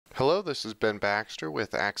Hello, this is Ben Baxter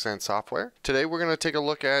with Accent Software. Today we're going to take a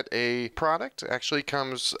look at a product. It actually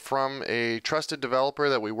comes from a trusted developer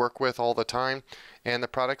that we work with all the time, and the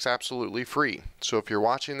product's absolutely free. So if you're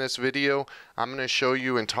watching this video, I'm going to show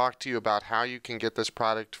you and talk to you about how you can get this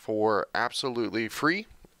product for absolutely free,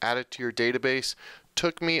 add it to your database.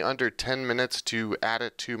 Took me under 10 minutes to add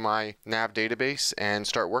it to my NAV database and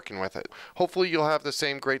start working with it. Hopefully you'll have the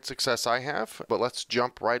same great success I have, but let's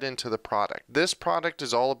jump right into the product. This product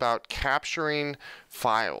is all about capturing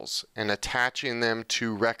files and attaching them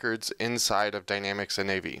to records inside of Dynamics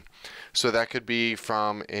NAV. So that could be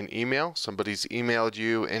from an email, somebody's emailed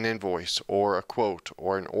you an invoice or a quote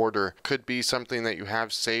or an order. Could be something that you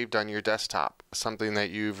have saved on your desktop, something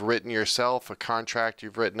that you've written yourself, a contract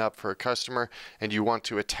you've written up for a customer, and you want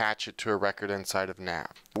to attach it to a record inside of NAV.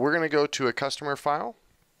 We're going to go to a customer file.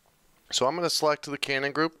 So I'm going to select the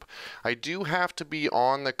Canon group. I do have to be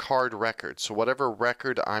on the card record, so whatever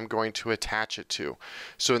record I'm going to attach it to.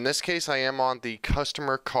 So in this case I am on the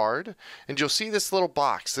customer card, and you'll see this little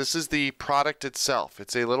box. This is the product itself.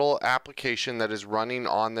 It's a little application that is running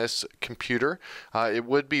on this computer. It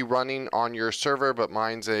would be running on your server, but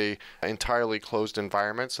mine's a entirely closed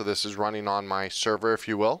environment, so this is running on my server, if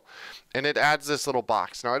you will. And it adds this little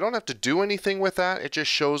box. Now I don't have to do anything with that. It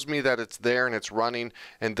just shows me that it's there and it's running,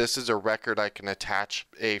 and this is a record I can attach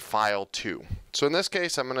a file to. So in this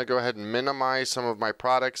case, I'm going to go ahead and minimize some of my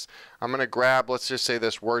products. I'm going to grab, let's just say,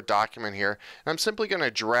 this Word document here, and I'm simply going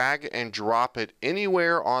to drag and drop it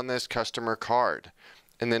anywhere on this customer card.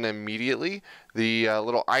 And then immediately the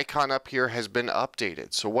little icon up here has been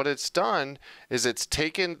updated. So what it's done is it's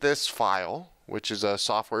taken this file, which is a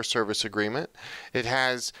software service agreement. It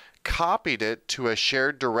has copied it to a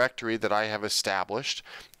shared directory that I have established,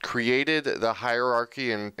 created the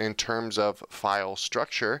hierarchy in terms of file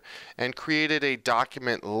structure, and created a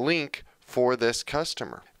document link for this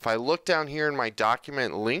customer. If I look down here in my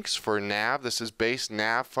document links for NAV, this is base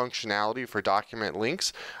NAV functionality for document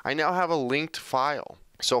links, I now have a linked file.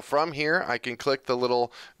 So from here, I can click the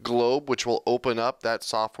little globe, which will open up that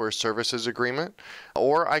software services agreement.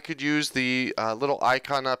 Or I could use the little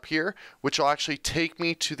icon up here, which will actually take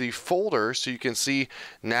me to the folder, so you can see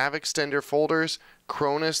NavXtender folders,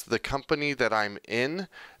 Cronus, the company that I'm in,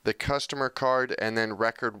 the customer card, and then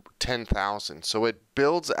record 10,000. So it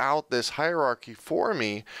builds out this hierarchy for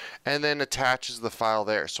me and then attaches the file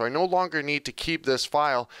there. So I no longer need to keep this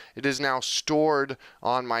file. It is now stored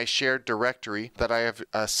on my shared directory that I have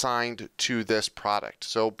assigned to this product.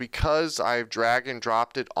 So because I've drag and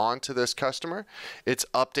dropped it onto this customer, it's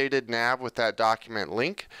updated NAV with that document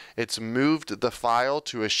link. It's moved the file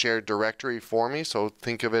to a shared directory for me. So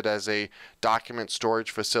think of it as a document storage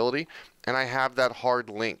facility. And I have that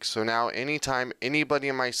hard link. So now anytime anybody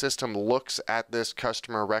in my system looks at this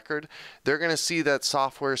customer record, they're going to see that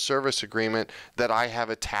software service agreement that I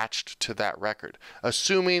have attached to that record.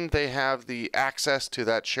 Assuming they have the access to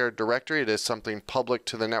that shared directory, it is something public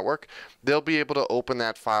to the network, they'll be able to open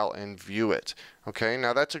that file and view it. Okay,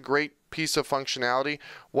 now that's a great piece of functionality.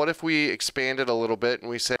 What if we expand it a little bit and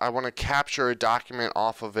we say I want to capture a document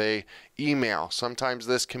off of a email? Sometimes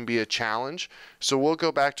this can be a challenge. So we'll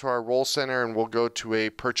go back to our role center and we'll go to a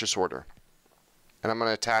purchase order. And I'm going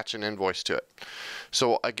to attach an invoice to it.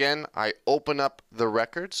 So again, I open up the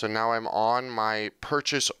record. So now I'm on my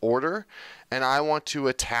purchase order, and I want to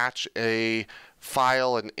attach a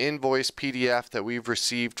file, an invoice PDF that we've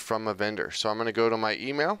received from a vendor. So I'm going to go to my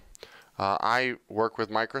email. I work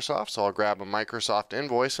with Microsoft, so I'll grab a Microsoft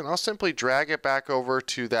invoice and I'll simply drag it back over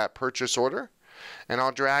to that purchase order, and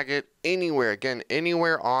I'll drag it anywhere, again,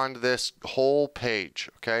 anywhere on this whole page,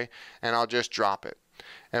 okay? And I'll just drop it.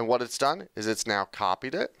 And what it's done is it's now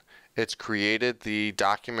copied it. It's created the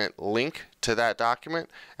document link to that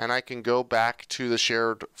document, and I can go back to the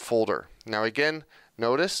shared folder. Now again,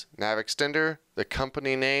 notice NavXtender, the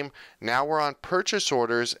company name. Now we're on purchase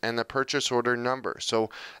orders and the purchase order number. So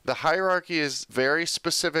the hierarchy is very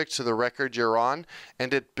specific to the record you're on,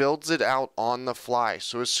 and it builds it out on the fly.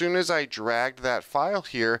 So as soon as I dragged that file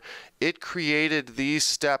here, it created these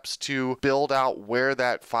steps to build out where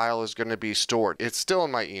that file is going to be stored. It's still in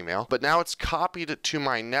my email, but now it's copied it to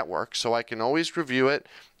my network, so I can always review it,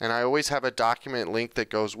 and I always have a document link that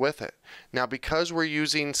goes with it. Now because we're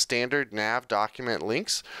using standard NAV document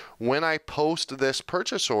links, when I post this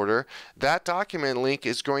purchase order, that document link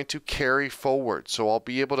is going to carry forward. So I'll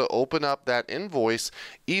be able to open up that invoice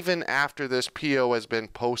even after this PO has been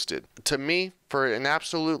posted. To me, For an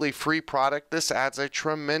absolutely free product, this adds a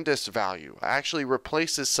tremendous value. It actually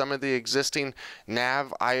replaces some of the existing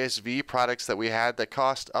NAV ISV products that we had that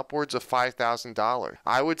cost upwards of $5,000.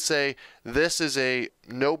 I would say this is a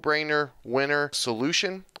no-brainer winner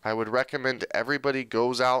solution. I would recommend everybody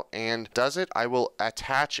goes out and does it. I will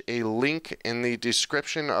attach a link in the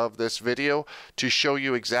description of this video to show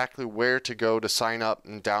you exactly where to go to sign up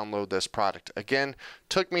and download this product. Again,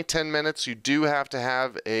 took me 10 minutes. You do have to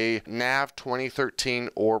have a NAV 2013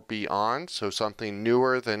 or beyond, so something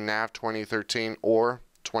newer than NAV 2013 or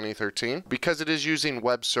 2013, because it is using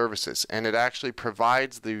web services, and it actually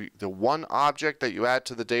provides the one object that you add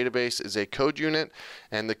to the database is a code unit,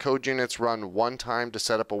 and the code units run one time to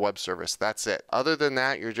set up a web service. That's it. Other than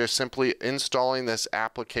that, you're just simply installing this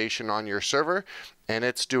application on your server, and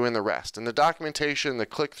it's doing the rest. And the documentation, the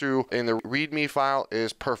click-through in the README file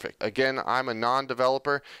is perfect. Again, I'm a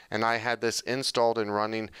non-developer, and I had this installed and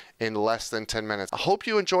running in less than 10 minutes. I hope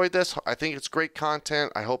you enjoyed this. I think it's great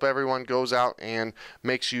content. I hope everyone goes out and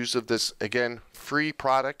makes use of this, again, free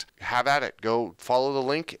product. Have at it. Go follow the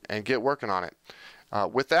link and get working on it.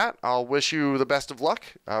 With that, I'll wish you the best of luck.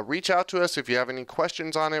 Reach out to us if you have any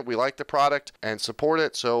questions on it. We like the product and support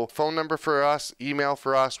it. So phone number for us, email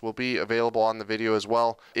for us will be available on the video as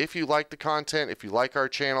well. If you like the content, if you like our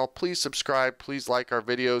channel, please subscribe. Please like our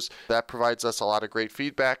videos. That provides us a lot of great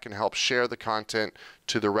feedback and helps share the content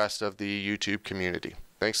to the rest of the YouTube community.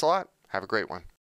 Thanks a lot. Have a great one.